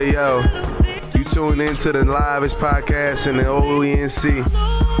Hey, yo, you tune into the livest podcast in the OENC.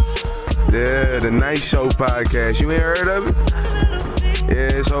 Yeah, the Night Show podcast. You ain't heard of it?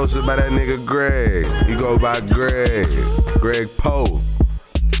 Yeah, it's hosted by that nigga Greg. He go by Greg Poe.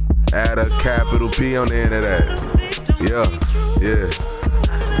 Add a capital P on the end of that. Yeah.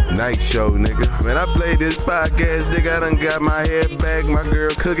 Night Show, nigga. Man, I played this podcast, nigga. I done got my head back, my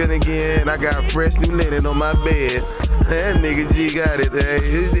girl cooking again. I got fresh new linen on my bed. That nigga G got it, man.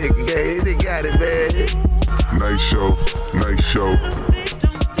 His nigga got it, man. Night Show, Night Show,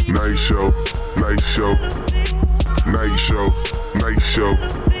 Night Show, Night Show, Night Show, Night Show,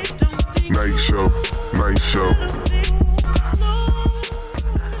 Night Show, Night Show.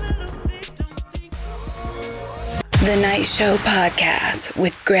 The Night Show podcast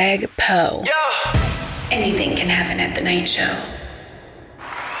with Greg Poe. Yeah. Anything can happen at the Night Show.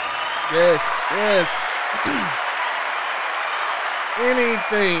 Yes.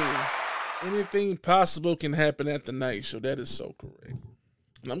 Anything possible can happen at the Night Show. That is so correct.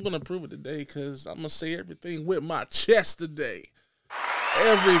 And I'm going to prove it today because I'm going to say everything with my chest today.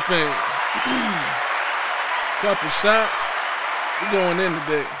 Everything. Couple shots. We're going in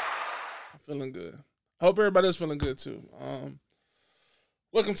today. I'm feeling good. I hope everybody's feeling good too.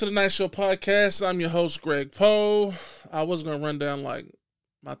 Welcome to the Night Show podcast. I'm your host, Greg Poe. I was going to run down like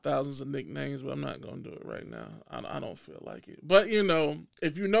my thousands of nicknames, but I'm not going to do it right now. I don't feel like it. But, you know,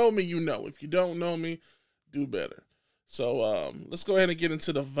 if you know me, you know. If you don't know me, do better. So let's go ahead and get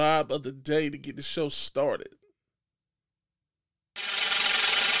into the vibe of the day to get the show started.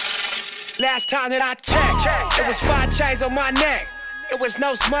 Last time that I checked, it was 5 chains on my neck. It was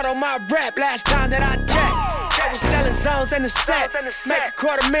no smut on my rap. Last time that I checked, I was selling zones in the set. Make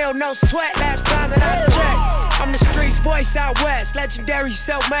 $250,000, no sweat. Last time that I checked, I'm the streets voice out west. Legendary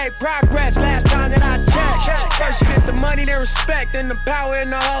self-made progress. Last time that I checked, first you get the money, then respect, then the power and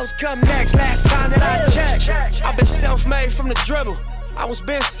the hoes come next. Last time that I checked, I've been self-made from the dribble. I was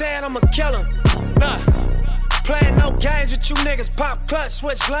been saying I'm a killer. Nah, playing no games with you niggas. Pop clutch,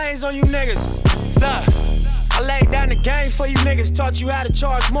 switch lanes on you niggas. Nah, I laid down the game for you niggas. Taught you how to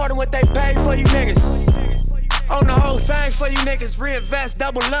charge more than what they paid for you niggas. Own the whole thing for you niggas. Reinvest,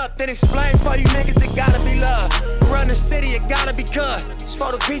 double up, then explain for you niggas. It gotta be love. Run the city, it gotta be cuz. It's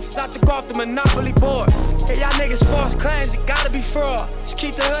for the pieces I took off the Monopoly board. Hey, y'all niggas false claims, it gotta be fraud. Just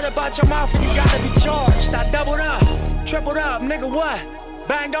keep the hood about your mouth and you gotta be charged. I doubled up, tripled up, nigga what?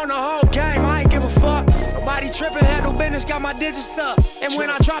 Banged on the whole game, I ain't give a fuck. Nobody trippin', handle business, got my digits up. And when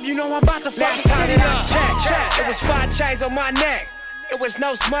I drop, you know I'm about to fuck the city up. Check. It was 5 chains on my neck. It was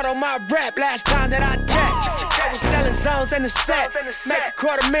no smut on my rap. Last time that I checked, I was selling zones in the set. Make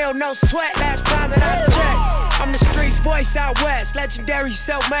 $250,000, no sweat. Last time that I checked, I'm the streets voice out west. Legendary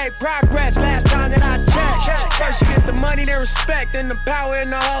self-made progress. Last time that I checked, first you get the money, then respect, then the power and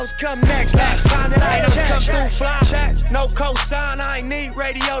the hoes come next. Last time that I checked, come through fly. Check, no cosign, I ain't need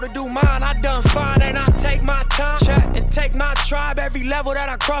radio to do mine. I done fine, and I take my time. Check, and take my tribe. Every level that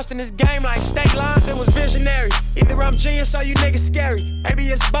I crossed in this game, like state lines, it was visionary. Either I'm genius or you niggas scary. Maybe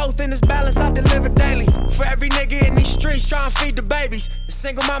it's both in this balance I deliver daily. For every nigga in these streets trying to feed the babies. The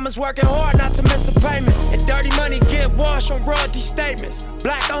single mamas working hard not to miss a payment. And dirty money get washed on royalty statements.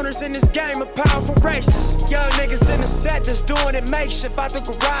 Black owners in this game are powerful racists. Young niggas in the set just doing it makeshift. Out the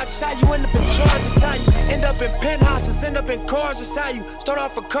garage, it's how you end up in charges. How you end up in penthouses, end up in cars. It's how you start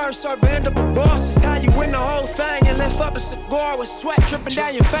off a curb server, end up a boss. It's how you win the whole thing and lift up a cigar with sweat dripping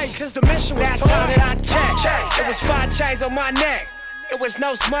down your face. Cause the mission was last time that I checked, it was 5 chains on my neck. It was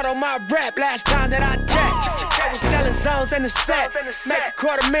no smut on my rap. Last time that I checked, I was selling zones in the set. Make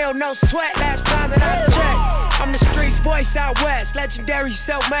 $250,000, no sweat. Last time that I checked, I'm the streets voice out west. Legendary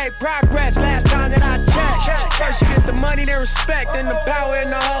self-made progress. Last time that I checked, first you get the money, then respect, then the power and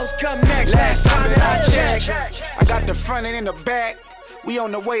the hoes come next. Last time that I checked, I got the front and in the back. We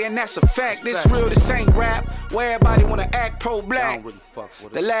on the way and that's a fact. This real, this ain't rap. Where everybody wanna act pro-black.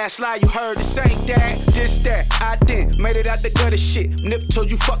 The last lie you heard, this ain't that. This that, I didn't. Made it out the gutter shit. Nip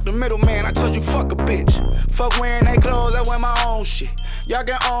told you fuck the middleman. I told you fuck a bitch. Fuck wearing they clothes, I wear my own shit. Y'all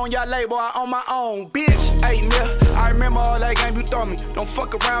can own y'all label, I own my own, bitch. Hey, nigga, I remember all that game you throw me. Don't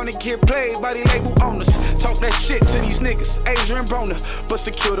fuck around and get played by the label owners. Talk that shit to these niggas, Adrian Broner. But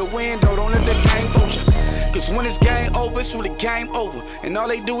secure the window, don't let the game fold ya. Cause when it's game over, it's when the game over. And all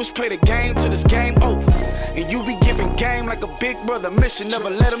they do is play the game till this game over. And you be giving game like a big brother mission. Never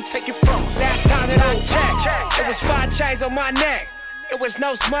let them take it from us. Last time that I checked, it was 5 chains on my neck. It was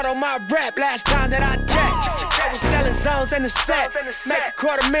no smut on my rap. Last time that I checked, I was selling zones in the set. Make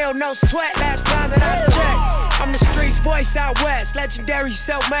 $250,000, no sweat. Last time that I checked, I'm the streets voice out west, legendary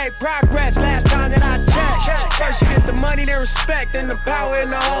self-made progress. Last time that I checked, first you get the money, then respect, then the power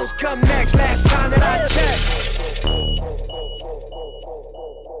and the hoes come next. Last time that I checked.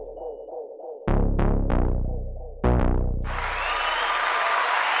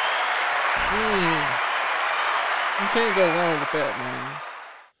 You can't go wrong with that, man.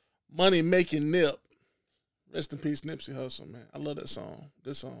 Money making Nip. Rest in peace, Nipsey Hussle, man. I love that song.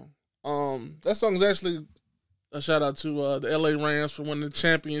 This song. That song is actually a shout out to the LA Rams for winning the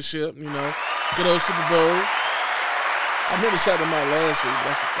championship. You know, good old Super Bowl. I meant to shout them out last week,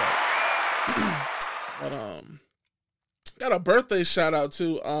 but I forgot. But got a birthday shout out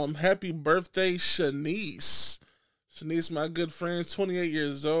to happy birthday, Shanice. Shanice, my good friend, 28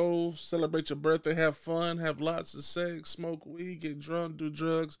 years old. Celebrate your birthday, have fun, have lots of sex, smoke weed, get drunk, do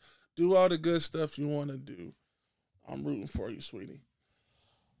drugs, do all the good stuff you want to do. I'm rooting for you, sweetie.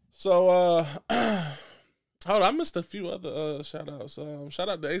 So, hold on, I missed a few other shout outs. Shout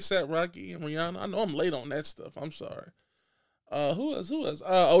out to ASAP Rocky and Rihanna. I know I'm late on that stuff. I'm sorry. Who else?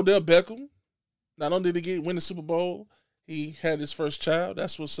 Odell Beckham. Not only did he win the Super Bowl, he had his first child.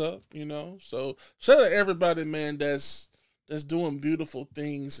 That's what's up, you know. So shout out to everybody, man, that's doing beautiful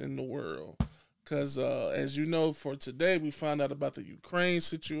things in the world. Because as you know, for today, we found out about the Ukraine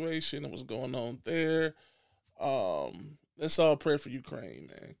situation and what's going on there. Let's all pray for Ukraine,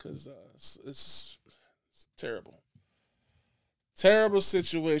 man, because it's terrible. Terrible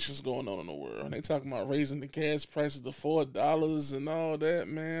situations going on in the world. And they talking about raising the gas prices to $4 and all that,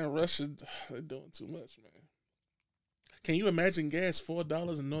 man. Russia, they're doing too much, man. Can you imagine gas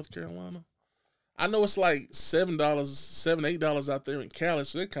 $4 in North Carolina? I know it's like $7, $8 out there in Cali,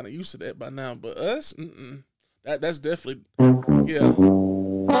 so they're kind of used to that by now. But us, that's definitely, yeah.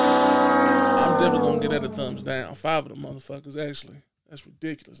 I'm definitely gonna get that a thumbs down. 5 of them motherfuckers, actually. That's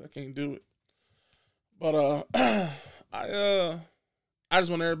ridiculous. I can't do it. But I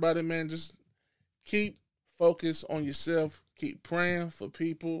just want everybody, man, just keep focused on yourself. Keep praying for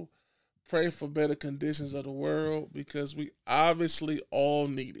people. Pray for better conditions of the world because we obviously all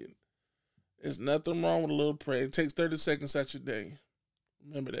need it. There's nothing wrong with a little prayer. It takes 30 seconds out your day.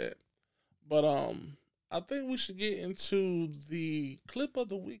 Remember that. But I think we should get into the clip of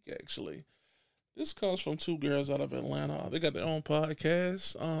the week, actually. This comes from 2 girls out of Atlanta. They got their own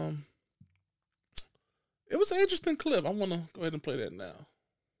podcast. It was an interesting clip. I want to go ahead and play that now.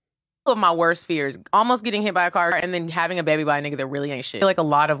 Of my worst fears, almost getting hit by a car and then having a baby by a nigga that really ain't shit. I feel like a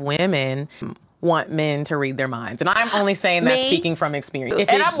lot of women want men to read their minds. And I'm only saying that speaking from experience.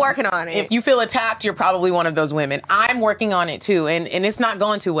 I'm working on it. If you feel attacked, you're probably one of those women. I'm working on it too. And it's not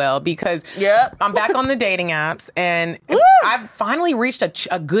going too well because I'm back on the dating apps and I've finally reached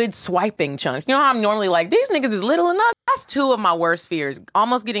a good swiping chunk. You know how I'm normally like, these niggas is little enough? That's 2 of my worst fears.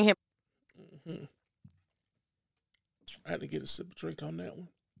 Almost getting hit. Mm-hmm. I had to get a sip of drink on that one.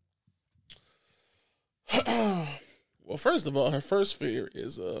 Well, first of all, her first fear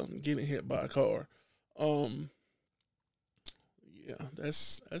is getting hit by a car. Yeah,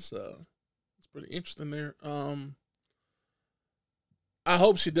 that's pretty interesting there. I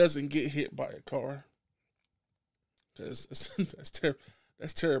hope she doesn't get hit by a car because that's terrible.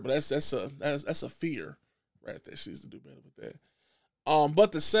 That's terrible. That's a fear right there. She needs to do better with that.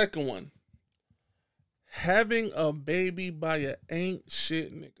 But the second one, having a baby by a ain't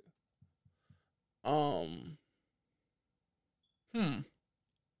shit nigga.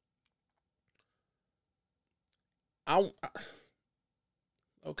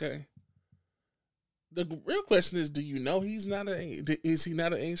 Okay. The real question is, do you know is he not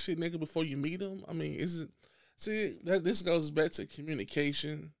an ain't shit nigga before you meet him? I mean, this goes back to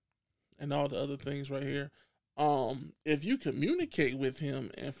communication and all the other things right here. If you communicate with him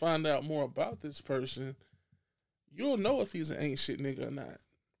and find out more about this person, you'll know if he's an ain't shit nigga or not.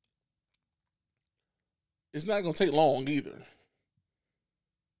 It's not going to take long either.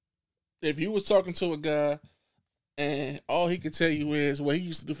 If you was talking to a guy and all he could tell you is what he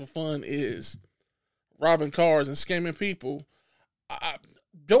used to do for fun is robbing cars and scamming people, I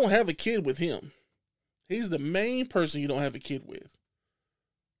don't have a kid with him. He's the main person you don't have a kid with.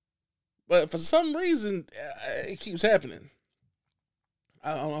 But for some reason, it keeps happening.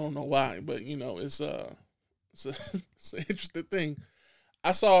 I don't know why, but you know, it's an interesting thing.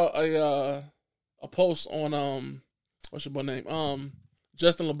 I saw a post on what's your boy name?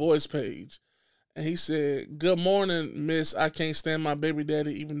 Justin LeBoy's page. And he said, "Good morning, miss. I can't stand my baby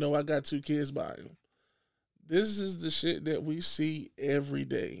daddy even though I got 2 kids by him." This is the shit that we see every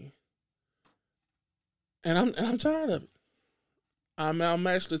day. And I'm tired of it. I'm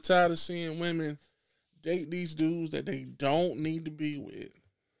actually tired of seeing women date these dudes that they don't need to be with.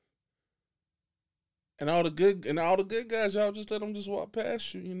 And all the good guys, y'all just let them just walk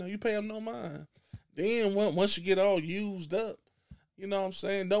past you. You know, you pay them no mind. Then once you get all used up, you know what I'm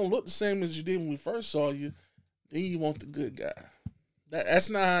saying, don't look the same as you did when we first saw you, then you want the good guy. That's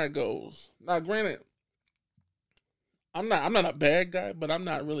not how it goes. Now, granted, I'm not a bad guy, but I'm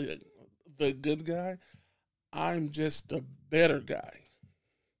not really the good guy. I'm just a better guy.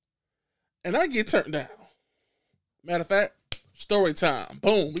 And I get turned down. Matter of fact, story time.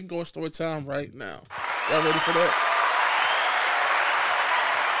 Boom, we can go to story time right now. Y'all ready for that?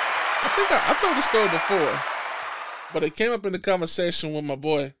 I think I told the story before, but it came up in the conversation with my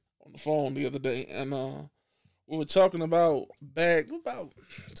boy on the phone the other day, and we were talking about back about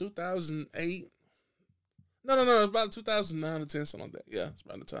 2008. No, about 2009 or 10, something like that. Yeah, it's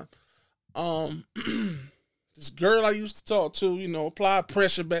about the time. This girl I used to talk to, you know, applied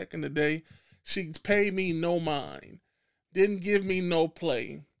pressure back in the day. She paid me no mind. Didn't give me no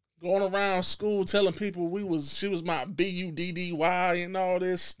play. Going around school telling people she was my BUDDY and all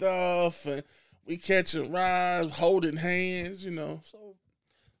this stuff, and we catching rides, holding hands, you know. So,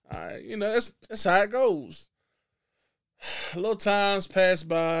 you know, that's how it goes. Little times pass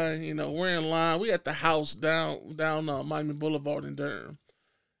by, you know, we're in line. We at the house down Miami Boulevard in Durham.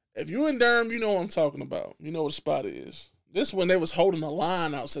 If you're in Durham, you know what I'm talking about. You know what the spot is. This when they was holding the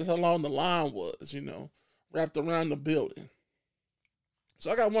line out. So that's how long the line was, you know, wrapped around the building.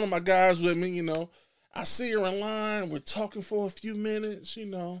 So I got one of my guys with me, you know. I see her in line. We're talking for a few minutes, you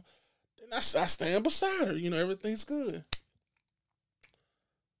know. Then I stand beside her. You know, everything's good.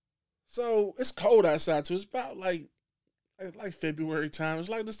 So it's cold outside, too. It's about like February time. It's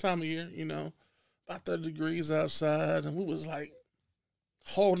like this time of year, you know. About 30 degrees outside. And we was like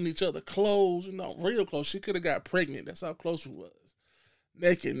holding each other close, you know, real close. She could have got pregnant. That's how close we was.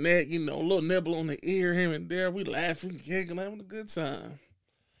 Neck and neck, you know, a little nibble on the ear here and there. We laughing, giggling, having a good time.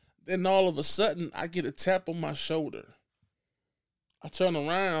 Then all of a sudden, I get a tap on my shoulder. I turn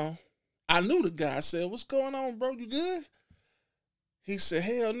around. I knew the guy. I said, "What's going on, bro? You good?" He said,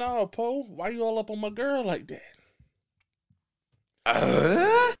 "Hell no, Poe. Why you all up on my girl like that?"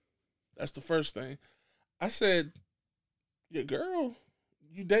 That's the first thing. I said, "Your girl?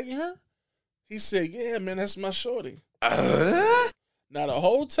 You dating her?" He said, "Yeah, man, that's my shorty." Now, the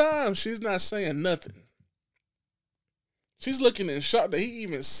whole time, she's not saying nothing. She's looking in shock that he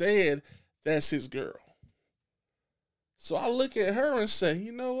even said that's his girl. So I look at her and say,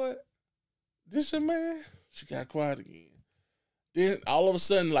 "You know what? This your man?" She got quiet again. Then all of a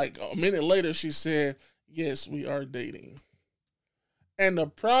sudden, like a minute later, she said, "Yes, we are dating." And the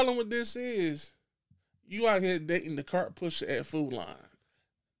problem with this is, you out here dating the cart pusher at Food Line.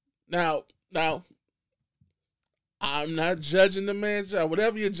 Now, I'm not judging the man's job.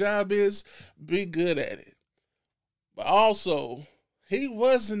 Whatever your job is, be good at it. But also, he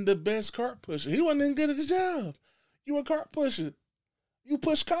wasn't the best cart pusher. He wasn't even good at the job. You a cart pusher. You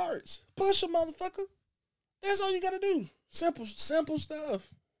push carts. Push a motherfucker. That's all you got to do. Simple stuff.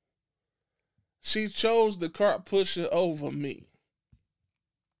 She chose the cart pusher over me.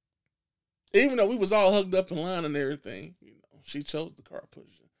 Even though we was all hugged up in line and everything, you know, she chose the cart pusher.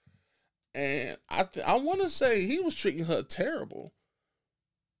 And I want to say he was treating her terrible.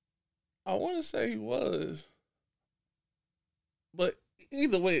 I want to say he was. But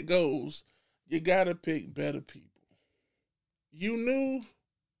either way it goes, you got to pick better people. You knew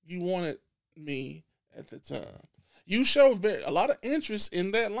you wanted me at the time. You showed a lot of interest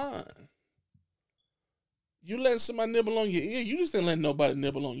in that line. You let somebody nibble on your ear. You just didn't let nobody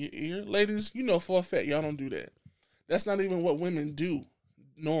nibble on your ear. Ladies, you know for a fact y'all don't do that. That's not even what women do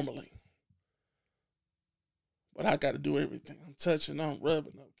normally. But I got to do everything. I'm touching, I'm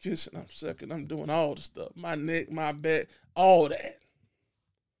rubbing, I'm kissing, I'm sucking, I'm doing all the stuff. My neck, my back, all that.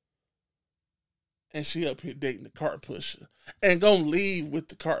 And she up here dating the cart pusher. And gonna leave with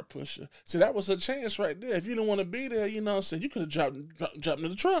the cart pusher. See, that was her chance right there. If you didn't want to be there, you know what I'm saying, you could have jumped in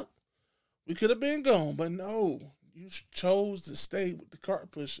the trunk. We could have been gone. But no, you chose to stay with the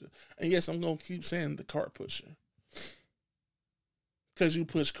cart pusher. And yes, I'm going to keep saying the cart pusher. Because you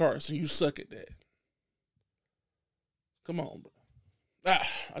push carts and you suck at that. Come on, bro.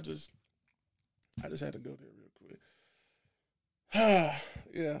 I just had to go there real quick.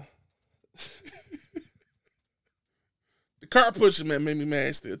 Yeah. The cart pusher, man, made me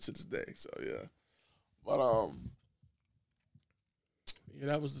mad still to this day. So yeah. But yeah,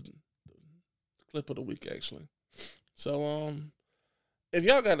 that was the clip of the week actually. So if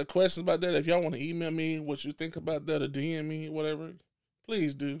y'all got any questions about that, if y'all want to email me what you think about that or DM me, whatever,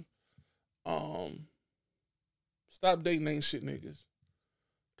 please do. Stop dating ain't shit niggas.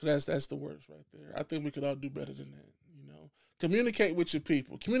 Cause that's the worst right there. I think we could all do better than that, you know. communicate with your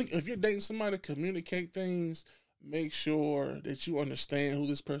people. If you're dating somebody, communicate things. Make sure that you understand who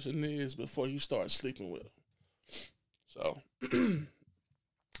this person is before you start sleeping with them. So,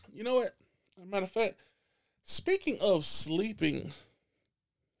 you know what? As a matter of fact, speaking of sleeping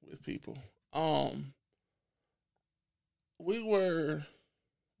with people, we were,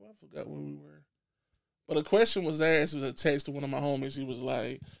 well, I forgot where we were, but a question was asked. It was a text to one of my homies. He was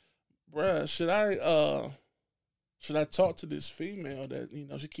like, "Bruh, should I talk to this female that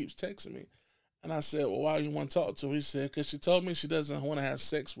she keeps texting me?" And I said, "Well, why do you want to talk to her?" He said, "Because she told me she doesn't want to have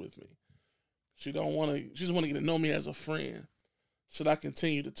sex with me. She just want to get to know me as a friend. Should I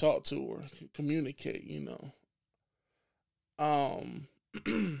continue to talk to her, communicate, And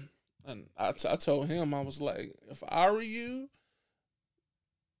I told him, I was like, if I were you,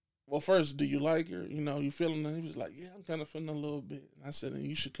 well, first, do you like her? You feeling her? He was like, yeah, I'm kind of feeling a little bit. And I said, and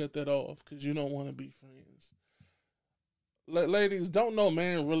you should cut that off because you don't want to be friends. Ladies, don't no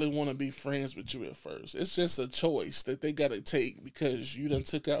man really want to be friends with you at first. It's just a choice that they got to take because you done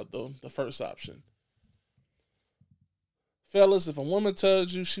took out the first option. Fellas, if a woman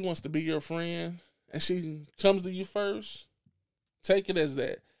tells you she wants to be your friend and she comes to you first, take it as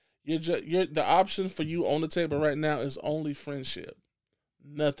that. The option for you on the table right now is only friendship.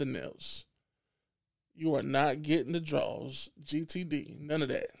 Nothing else. You are not getting the draws, GTD, none of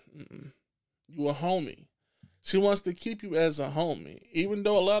that. You a homie. She wants to keep you as a homie. Even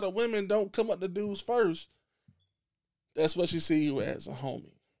though a lot of women don't come up to dudes first, that's what she see you as, a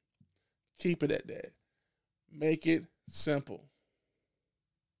homie. Keep it at that. Make it simple.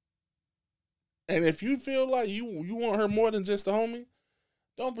 And if you feel like you want her more than just a homie,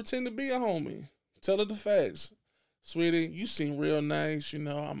 don't pretend to be a homie. Tell her the facts. Sweetie, you seem real nice.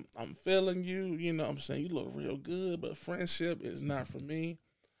 I'm feeling you. I'm saying you look real good, but friendship is not for me.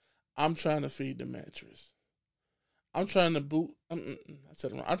 I'm trying to feed the mattress. I'm trying to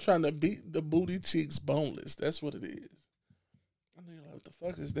I'm trying to beat the booty cheeks boneless. That's what it is. I know you're like, what the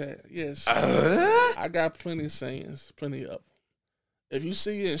fuck is that? Yes. I got plenty of sayings, plenty of them. If you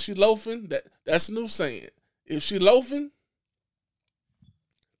see it and she loafing, that's a new saying. If she loafing,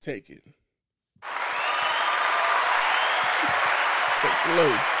 take it. Take the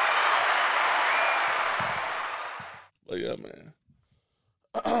loaf. But yeah, man.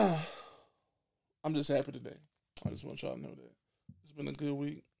 I'm just happy today. I just want y'all to know that. It's been a good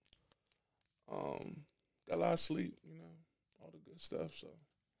week. Got a lot of sleep, all the good stuff. So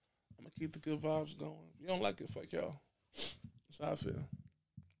I'm going to keep the good vibes going. If you don't like it, fuck y'all. That's how I feel.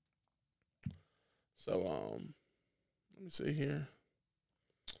 So, let me see here.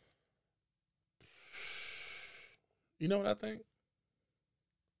 You know what I think?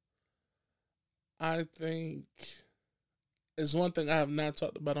 I think it's one thing I have not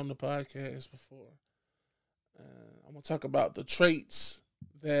talked about on the podcast before. I'm going to talk about the traits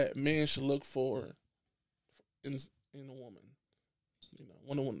that men should look for in a woman.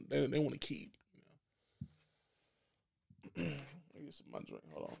 They want to keep. Let me get some of my drink.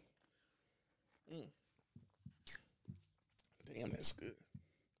 Hold on. Damn, that's good.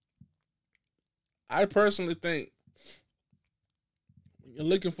 I personally think when you're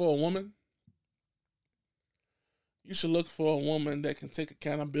looking for a woman, you should look for a woman that can take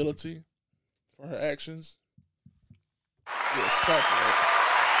accountability for her actions. Yes, clap for that.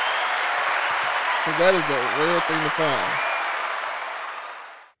 Because that is a rare thing to find.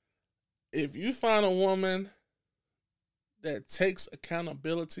 If you find a woman that takes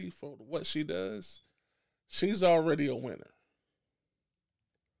accountability for what she does, she's already a winner.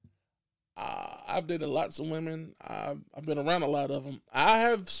 I've dated lots of women. I've been around a lot of them. I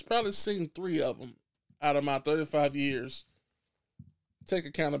have probably seen 3 of them out of my 35 years take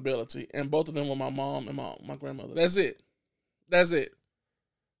accountability, and both of them were my mom and my grandmother. That's it.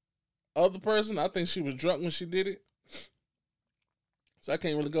 Other person, I think she was drunk when she did it, so I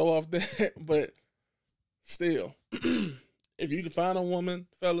can't really go off that, but still, if you can find a woman,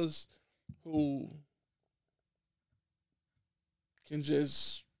 fellas, who can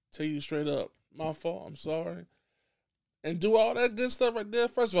just tell you straight up, my fault, I'm sorry, and do all that good stuff right there.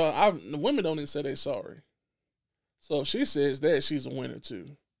 First of all, the women don't even say they sorry. So if she says that, she's a winner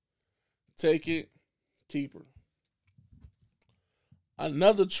too. Take it, keep her.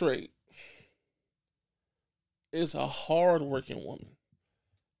 Another trait is a hard-working woman.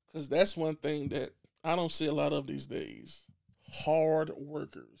 Because that's one thing that I don't see a lot of these days. Hard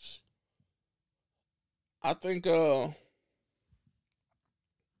workers. I think you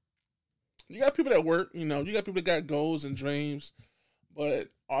got people that work, you got people that got goals and dreams, but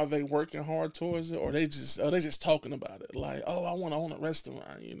are they working hard towards it, or are they just talking about it? Like, oh, I want to own a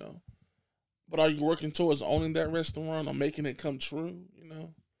restaurant, But are you working towards owning that restaurant or making it come true?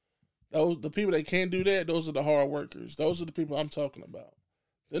 You know, the people that can't do that, those are the hard workers. Those are the people I'm talking about.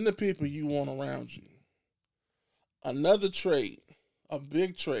 Then the people you want around you. Another trait, a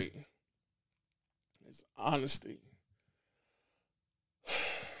big trait, is honesty.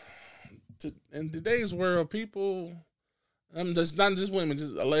 In today's world, people, just not just women,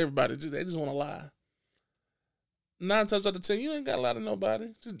 just everybody, they just want to lie. 9 times out of 10, you ain't got to lie to nobody.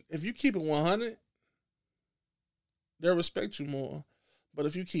 Just, if you keep it 100, they'll respect you more. But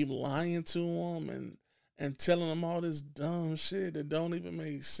if you keep lying to them and telling them all this dumb shit that don't even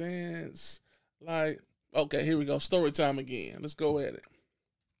make sense, like, okay, here we go, story time again. Let's go at it.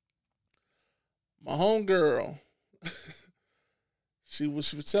 My homegirl, she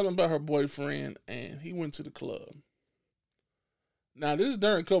was telling about her boyfriend, and he went to the club. Now, this is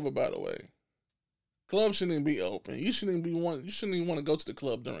during COVID, by the way. Club shouldn't even be open. You shouldn't even want to go to the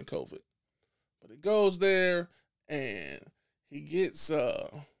club during COVID. But he goes there and he gets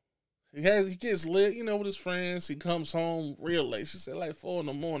lit, you know, with his friends. He comes home real late. She said like 4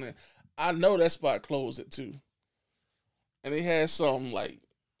 a.m. I know that spot closed at 2. And he had some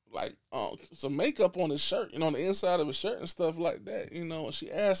some makeup on his shirt, you know, on the inside of his shirt and stuff like that, you know. And she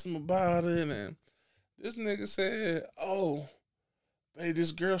asked him about it, and this nigga said, "Oh, babe,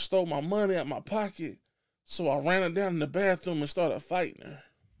 this girl stole my money out my pocket, so I ran her down in the bathroom and started fighting her."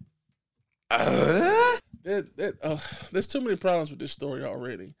 There's too many problems with this story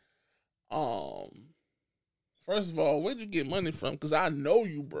already. First of all, where'd you get money from? Because I know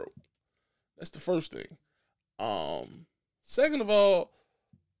you broke. That's the first thing. Second of all,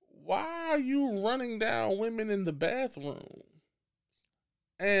 why are you running down women in the bathroom?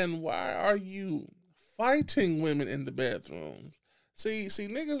 And why are you fighting women in the bathrooms? See,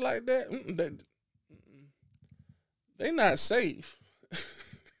 niggas like that, they not safe.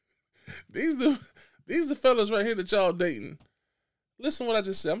 These the fellas right here that y'all dating. Listen to what I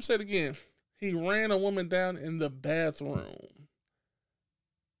just said. I'm saying it again. He ran a woman down in the bathroom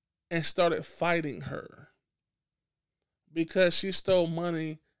and started fighting her because she stole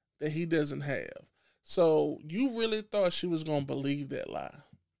money that he doesn't have. So you really thought she was going to believe that lie.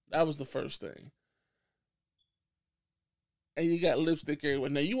 That was the first thing. And you got lipstick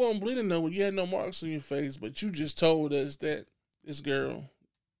everywhere. Now, you weren't bleeding no, you had no marks on your face, but you just told us that this girl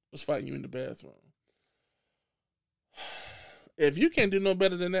was fighting you in the bathroom. If you can't do no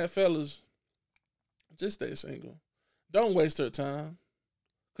better than that, fellas, just stay single. Don't waste her time.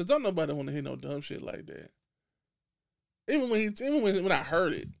 Because don't nobody want to hear no dumb shit like that. Even when I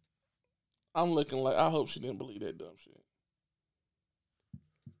heard it, I'm looking like, I hope she didn't believe that dumb shit.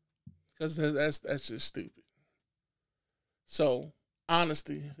 Because that's just stupid. So,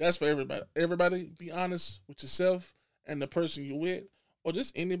 honesty, that's for everybody. Everybody, be honest with yourself and the person you're with, or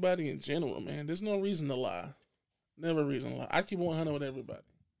just anybody in general, man. There's no reason to lie. Never reason to lie. I keep 100 with everybody.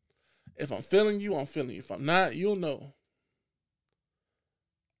 If I'm feeling you, I'm feeling you. If I'm not, you'll know.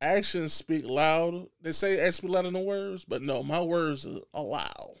 Actions speak loud. They say actions speak louder than words, but no, my words are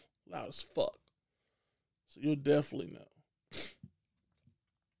loud. Loud as fuck. So you'll definitely know.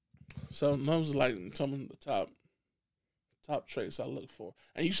 So those are like some of the top traits I look for.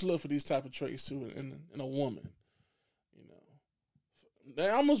 And you should look for these type of traits too in a woman. You know.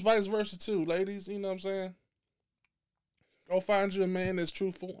 They're almost vice versa too, ladies, you know what I'm saying? Go find you a man that's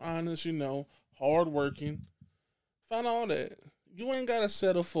truthful, honest, you know, hardworking. Find all that. You ain't gotta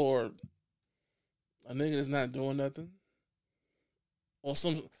settle for a nigga that's not doing nothing. Or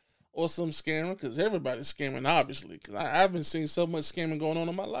some scammer, because everybody's scamming, obviously. Because I've been seeing so much scamming going on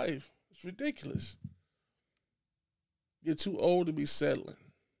in my life. It's ridiculous. You're too old to be settling.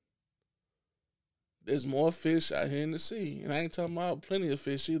 There's more fish out here in the sea. And I ain't talking about plenty of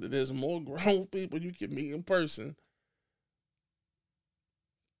fish either. There's more grown people you can meet in person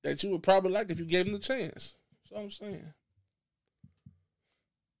that you would probably like if you gave them the chance. That's what I'm saying.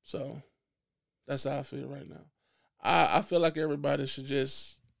 So, that's how I feel right now. I feel like everybody should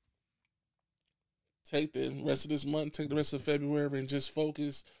just take the rest of this month, take the rest of February, and just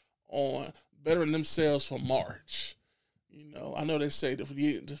focus on bettering themselves for March. You know, I know they say that for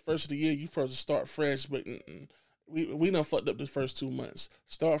the first of the year, you're supposed to start fresh, but we done fucked up the first 2 months.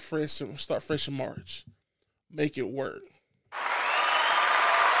 Start fresh in March. Make it work.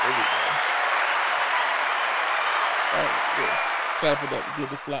 There we go. All right, yes. Clap it up, get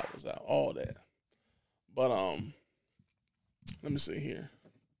the flowers out, all that. But let me see here.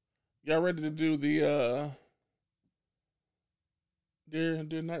 Y'all ready to do the Dear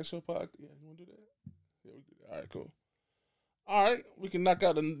Night Show podcast? Yeah, you want to do that? Yeah, we do that. All right, cool. All right, we can knock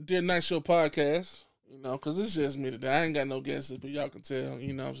out the Dear Night Show podcast. You know, because it's just me today. I ain't got no guesses, but y'all can tell.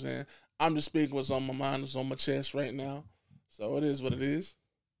 You know what I'm saying? I'm just speaking what's on my mind, what's on my chest right now. So it is what it is.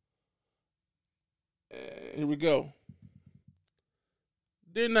 Here we go.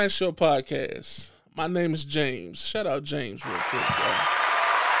 Dear Night Show Podcast. My name is James. Shout out James real quick, y'all.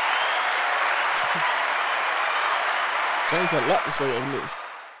 James had a lot to say on this.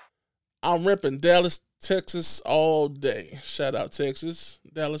 I'm repping Dallas, Texas all day. Shout out Texas.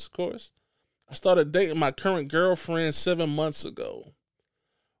 Dallas, of course. I started dating my current girlfriend 7 months ago.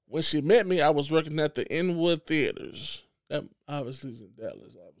 When she met me, I was working at the Inwood Theaters. That obviously is in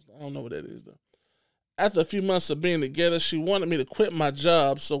Dallas. I don't know what that is, though. After a few months of being together, she wanted me to quit my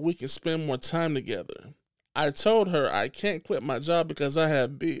job so we can spend more time together. I told her I can't quit my job because I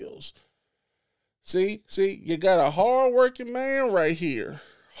have bills. See, you got a hard-working man right here.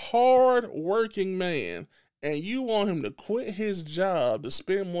 Hard-working man. And you want him to quit his job to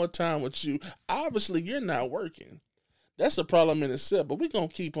spend more time with you. Obviously, you're not working. That's a problem in itself, but we're going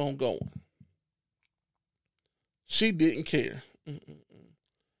to keep on going. She didn't care.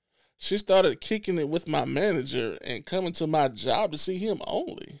 She started kicking it with my manager and coming to my job to see him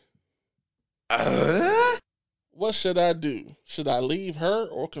only. What should I do? Should I leave her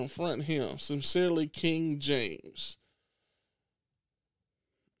or confront him? Sincerely, King James.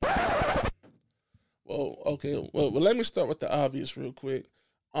 Well, okay. Well, let me start with the obvious real quick.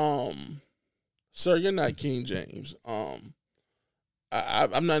 Sir, you're not King James. I'm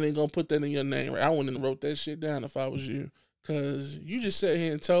not even gonna put that in your name. Right? I wouldn't have wrote that shit down if I was you. Cause you just sat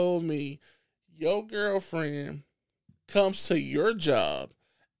here and told me your girlfriend comes to your job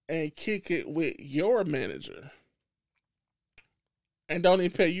and kick it with your manager and don't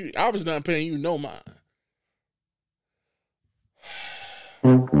even pay you. I was not paying you no mind.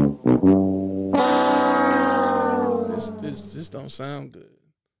 This don't sound good.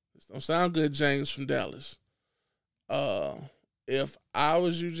 This don't sound good, James from Dallas. If I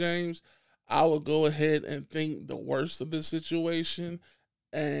was you, James, I would go ahead and think the worst of the situation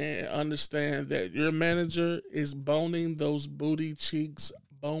and understand that your manager is boning those booty cheeks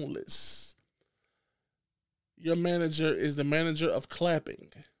boneless. Your manager is the manager of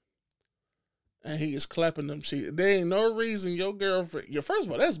clapping. And he is clapping them cheeks. There ain't no reason your girlfriend, first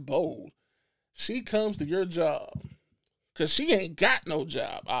of all, that's bold. She comes to your job because she ain't got no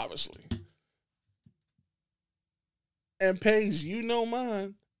job, obviously, and pays you no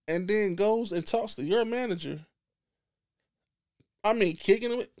mind. And then goes and talks to your manager. I mean,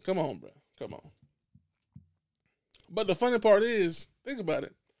 kicking it. Come on, bro. Come on. But the funny part is, think about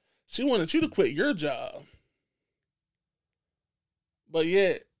it. She wanted you to quit your job. But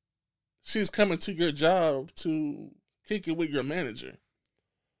yet, she's coming to your job to kick it with your manager.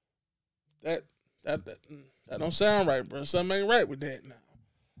 That don't sound right, bro. Something ain't right with that now.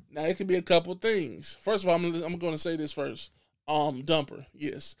 Now, it could be a couple things. First of all, I'm going to say this first. Dumper,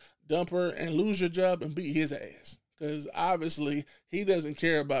 yes. Dumper and lose your job and beat his ass. Because obviously he doesn't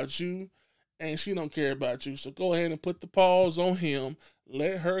care about you and she don't care about you. So go ahead and put the pause on him.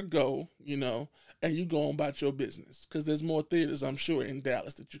 Let her go, and you go on about your business. Because there's more theaters, I'm sure, in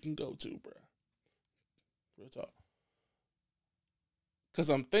Dallas that you can go to, bro. Real talk. Because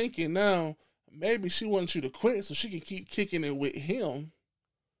I'm thinking now, maybe she wants you to quit so she can keep kicking it with him.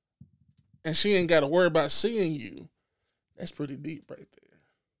 And she ain't got to worry about seeing you. That's pretty deep right there.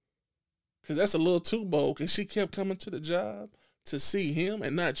 Because that's a little too bold. Because she kept coming to the job to see him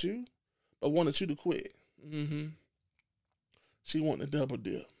and not you, but wanted you to quit. She wanted a double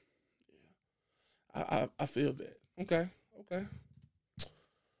dip. Yeah. I feel that. Okay.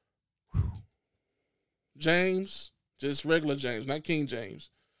 James, just regular James, not King James.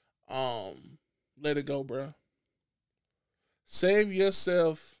 Let it go, bro. Save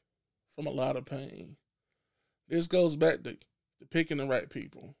yourself from a lot of pain. This goes back to picking the right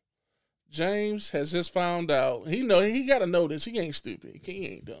people. James has just found out. He got to know this. He ain't stupid. He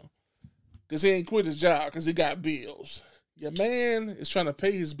ain't dumb. Because he ain't quit his job because he got bills. Your man is trying to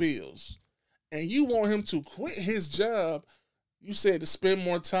pay his bills. And you want him to quit his job, you said, to spend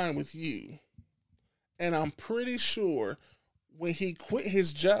more time with you. And I'm pretty sure when he quit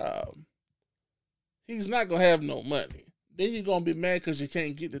his job, he's not going to have no money. Then you're going to be mad because you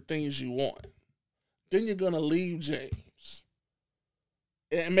can't get the things you want. Then you're going to leave James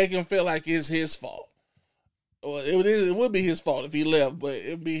and make him feel like it's his fault. Well, it would be his fault if he left, but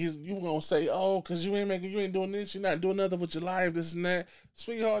it'd be you going to say, oh, because you ain't doing this, you're not doing nothing with your life, this and that.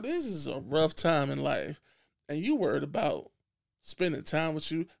 Sweetheart, this is a rough time in life. And you worried about spending time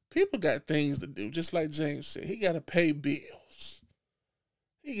with you. People got things to do, just like James said. He got to pay bills.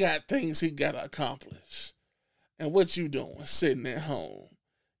 He got things he got to accomplish. And what you doing? Sitting at home,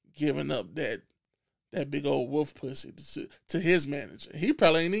 giving up that that big old wolf pussy to his manager. He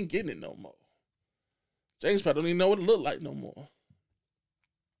probably ain't even getting it no more. James probably don't even know what it look like no more.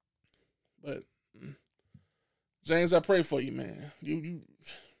 But James, I pray for you, man.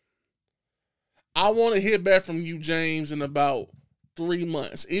 I want to hear back from you, James, in about 3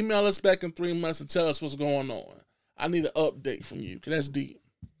 months. Email us back in 3 months and tell us what's going on. I need an update from you, because that's deep.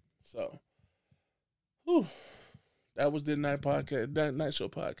 So, that was the night podcast, that night show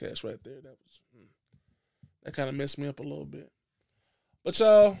podcast right there. That kind of messed me up a little bit. But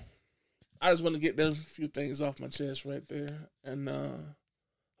y'all, I just want to get those few things off my chest right there. And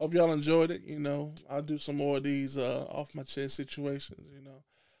hope y'all enjoyed it. You know, I'll do some more of these off my chest situations, you know.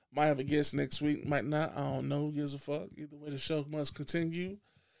 Might have a guest next week, might not. I don't know. Who gives a fuck? Either way, the show must continue.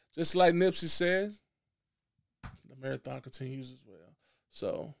 Just like Nipsey says, the marathon continues as well.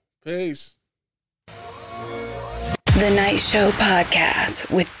 So, peace. The Night Show Podcast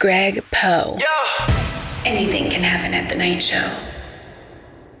with Greg Poe. Anything can happen at The Night Show.